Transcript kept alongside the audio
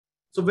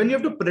So when you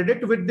have to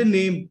predict with the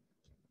name,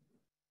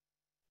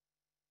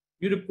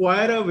 you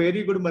require a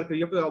very good Mercury.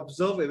 You have to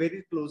observe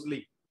very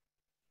closely.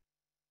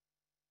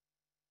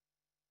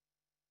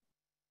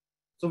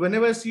 So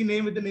whenever I see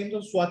name with the names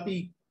of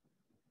Swati,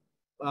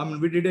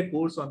 we did a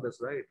course on this,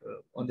 right?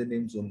 On the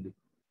names only.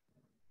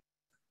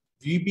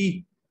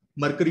 VB,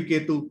 Mercury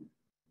Ketu.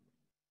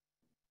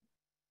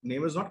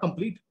 Name is not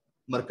complete.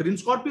 Mercury in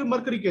Scorpio,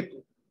 Mercury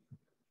Ketu.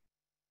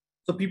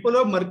 So people who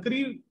have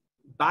Mercury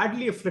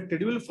badly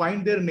afflicted, you will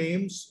find their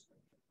names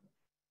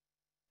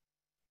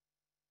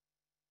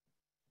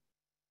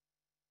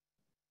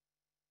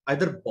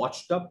either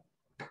botched up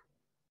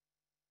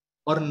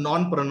or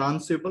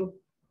non-pronounceable,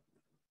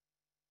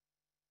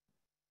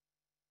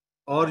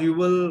 or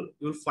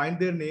you'll find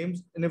their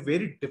names in a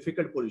very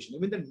difficult position.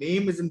 Even the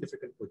name is in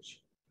difficult position.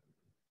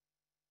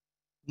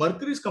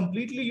 Mercury is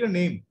completely your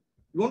name.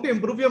 You want to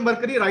improve your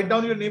Mercury, write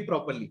down your name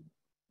properly.